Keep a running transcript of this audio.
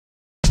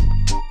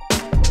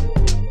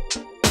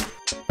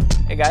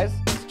guys,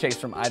 it's Chase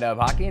from iDub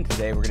Hockey, and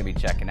today we're going to be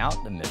checking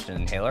out the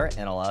Mission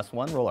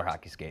NLS1 roller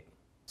hockey skate.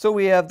 So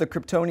we have the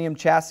Kryptonium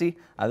chassis.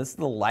 This is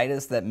the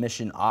lightest that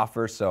Mission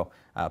offers, so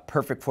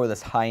perfect for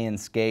this high-end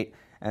skate.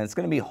 And it's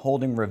going to be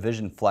holding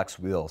revision flex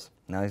wheels.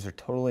 Now these are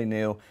totally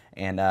new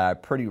and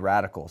pretty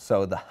radical.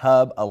 So the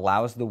hub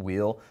allows the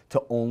wheel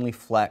to only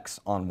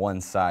flex on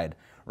one side.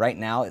 Right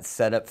now it's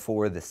set up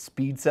for the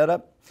speed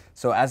setup.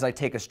 So as I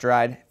take a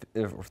stride,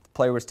 if the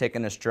player was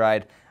taking a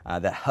stride,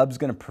 that hub's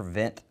going to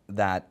prevent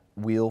that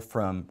wheel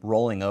from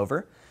rolling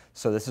over.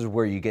 So this is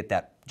where you get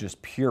that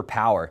just pure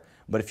power.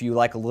 But if you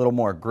like a little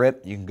more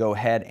grip, you can go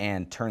ahead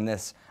and turn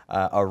this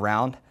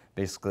around,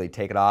 basically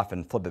take it off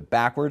and flip it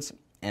backwards.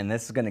 And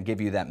this is going to give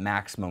you that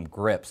maximum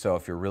grip. So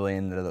if you're really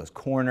into those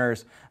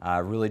corners,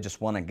 really just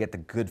want to get the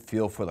good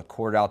feel for the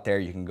court out there,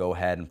 you can go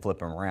ahead and flip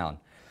them around.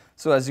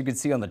 So as you can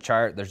see on the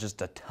chart, there's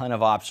just a ton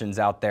of options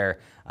out there.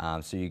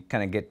 So you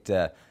kind of get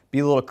to be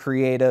a little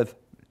creative,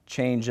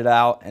 change it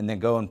out, and then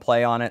go and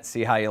play on it,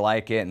 see how you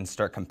like it, and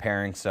start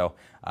comparing. So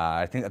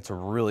I think that's a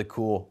really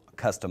cool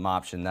custom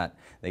option that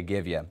they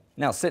give you.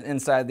 Now sitting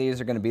inside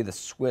these are going to be the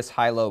Swiss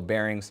high-low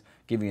bearings,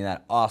 giving you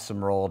that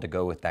awesome roll to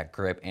go with that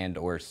grip and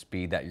or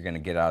speed that you're going to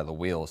get out of the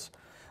wheels.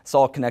 It's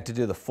all connected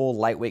to the full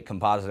lightweight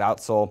composite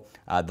outsole,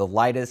 the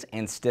lightest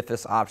and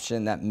stiffest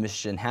option that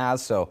Mission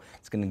has, so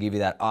it's going to give you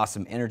that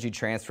awesome energy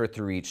transfer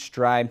through each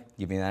stride,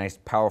 giving you that nice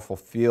powerful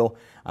feel,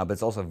 but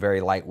it's also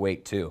very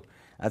lightweight too.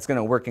 That's going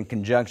to work in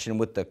conjunction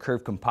with the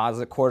curved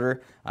composite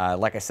quarter.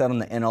 Like I said on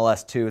the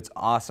NLS2, it's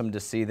awesome to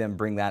see them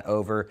bring that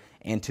over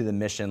into the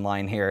Mission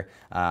line here.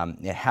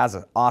 It has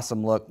an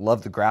awesome look,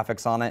 love the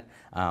graphics on it,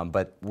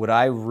 but what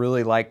I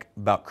really like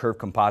about curved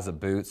composite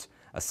boots,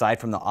 aside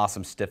from the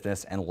awesome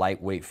stiffness and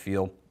lightweight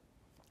feel,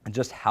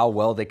 just how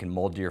well they can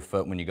mold to your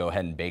foot when you go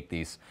ahead and bake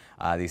these.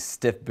 These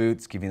stiff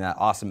boots give you that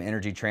awesome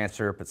energy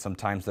transfer, but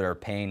sometimes they're a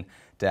pain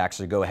to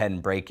actually go ahead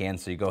and break in.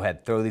 So you go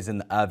ahead, throw these in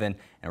the oven,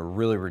 and it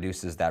really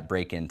reduces that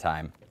break-in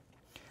time.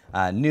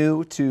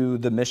 New to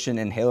the Mission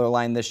Inhaler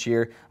line this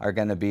year are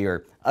going to be,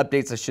 or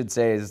updates I should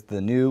say, is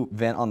the new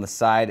vent on the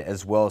side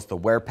as well as the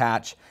wear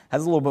patch.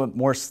 Has a little bit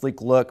more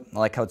sleek look. I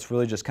like how it's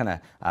really just kind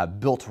of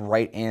built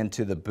right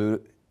into the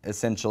boot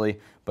essentially,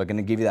 but going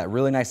to give you that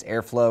really nice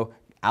airflow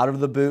out of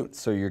the boot,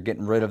 so you're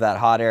getting rid of that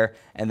hot air,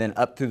 and then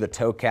up through the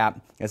toe cap.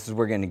 This is where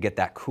we're going to get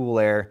that cool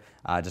air,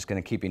 just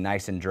going to keep you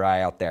nice and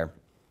dry out there.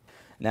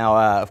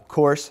 Now, of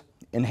course,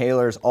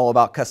 Inhaler is all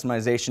about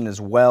customization as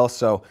well,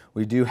 so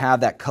we do have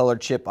that color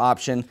chip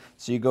option.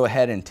 So you go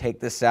ahead and take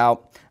this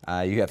out.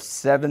 You have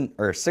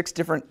 6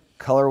 different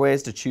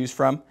colorways to choose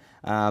from,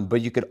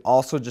 but you could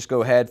also just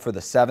go ahead for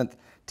the 7th,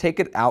 take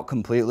it out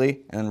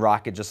completely, and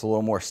rock it just a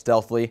little more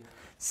stealthily.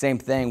 Same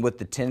thing with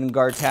the tendon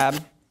guard tab.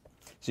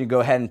 So you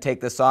go ahead and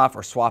take this off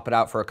or swap it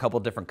out for a couple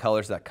different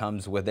colors that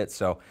comes with it.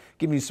 So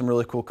giving you some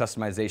really cool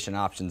customization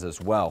options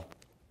as well.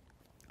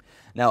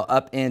 Now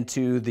up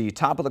into the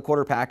top of the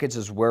quarter package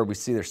is where we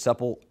see their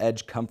supple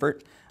edge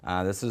comfort.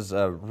 This is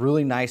a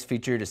really nice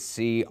feature to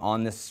see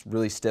on this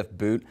really stiff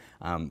boot.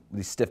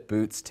 These stiff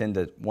boots tend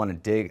to want to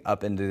dig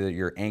up into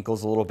your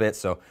ankles a little bit.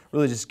 So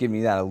really just giving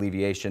you that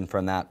alleviation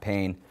from that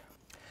pain.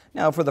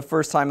 Now for the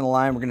first time in the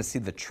line, we're going to see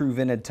the true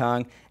vented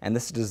tongue, and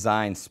this is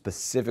designed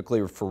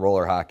specifically for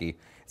roller hockey.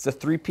 It's a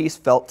 3-piece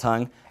felt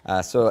tongue,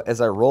 so as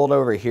I rolled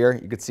over here,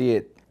 you can see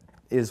it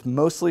is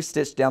mostly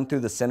stitched down through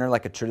the center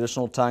like a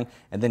traditional tongue,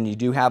 and then you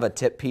do have a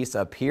tip piece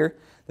up here.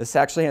 This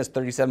actually has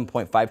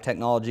 37.5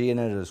 technology in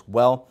it as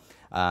well.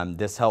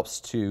 This helps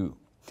to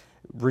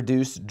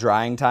reduce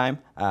drying time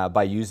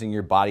by using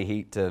your body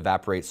heat to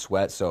evaporate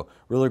sweat, so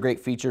really great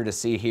feature to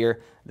see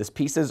here. This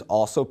piece is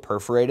also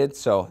perforated,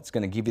 so it's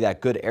going to give you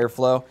that good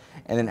airflow.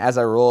 And then as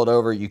I roll it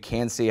over, you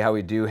can see how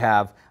we do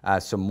have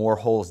some more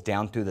holes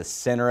down through the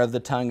center of the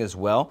tongue as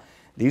well.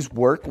 These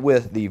work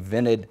with the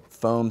vented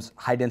foams,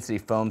 high density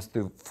foams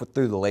through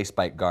the lace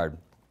bite guard.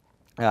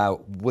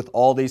 With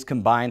all these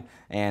combined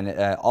and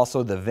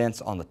also the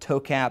vents on the toe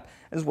cap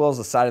as well as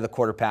the side of the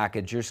quarter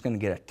package, you're just going to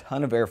get a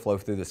ton of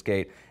airflow through the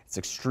skate. It's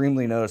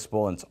extremely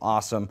noticeable and it's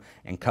awesome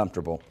and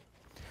comfortable.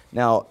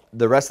 Now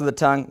the rest of the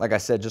tongue, like I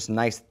said, just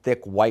nice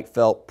thick white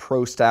felt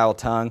pro style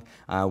tongue,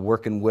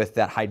 working with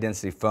that high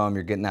density foam.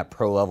 You're getting that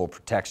pro level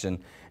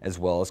protection as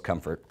well as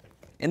comfort.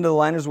 Into the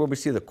liners where we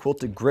see the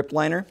quilted grip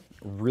liner,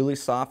 really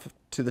soft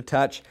to the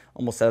touch,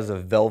 almost has a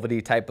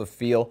velvety type of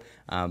feel,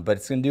 but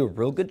it's going to do a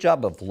real good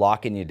job of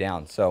locking you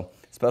down. So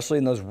especially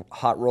in those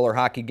hot roller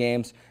hockey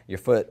games, your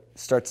foot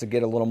starts to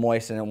get a little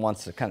moist and it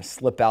wants to kind of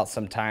slip out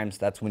sometimes.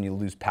 That's when you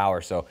lose power.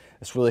 So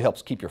this really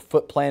helps keep your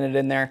foot planted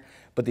in there.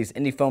 But these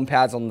indie foam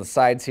pads on the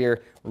sides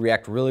here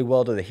react really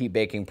well to the heat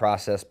baking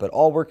process, but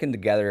all working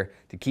together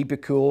to keep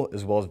it cool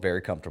as well as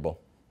very comfortable.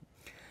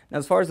 Now,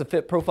 as far as the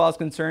fit profile is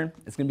concerned,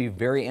 it's going to be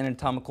very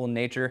anatomical in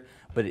nature,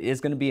 but it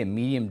is going to be a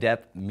medium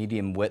depth,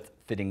 medium width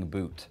fitting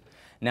boot.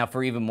 Now,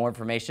 for even more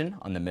information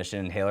on the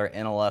Mission Inhaler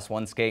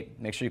NLS1 skate,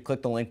 make sure you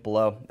click the link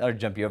below. That'll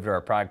jump you over to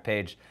our product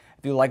page.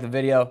 If you like the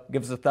video,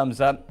 give us a thumbs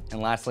up.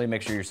 And lastly,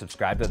 make sure you're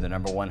subscribed to the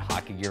 #1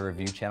 hockey gear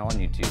review channel on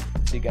YouTube.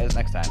 See you guys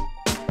next time.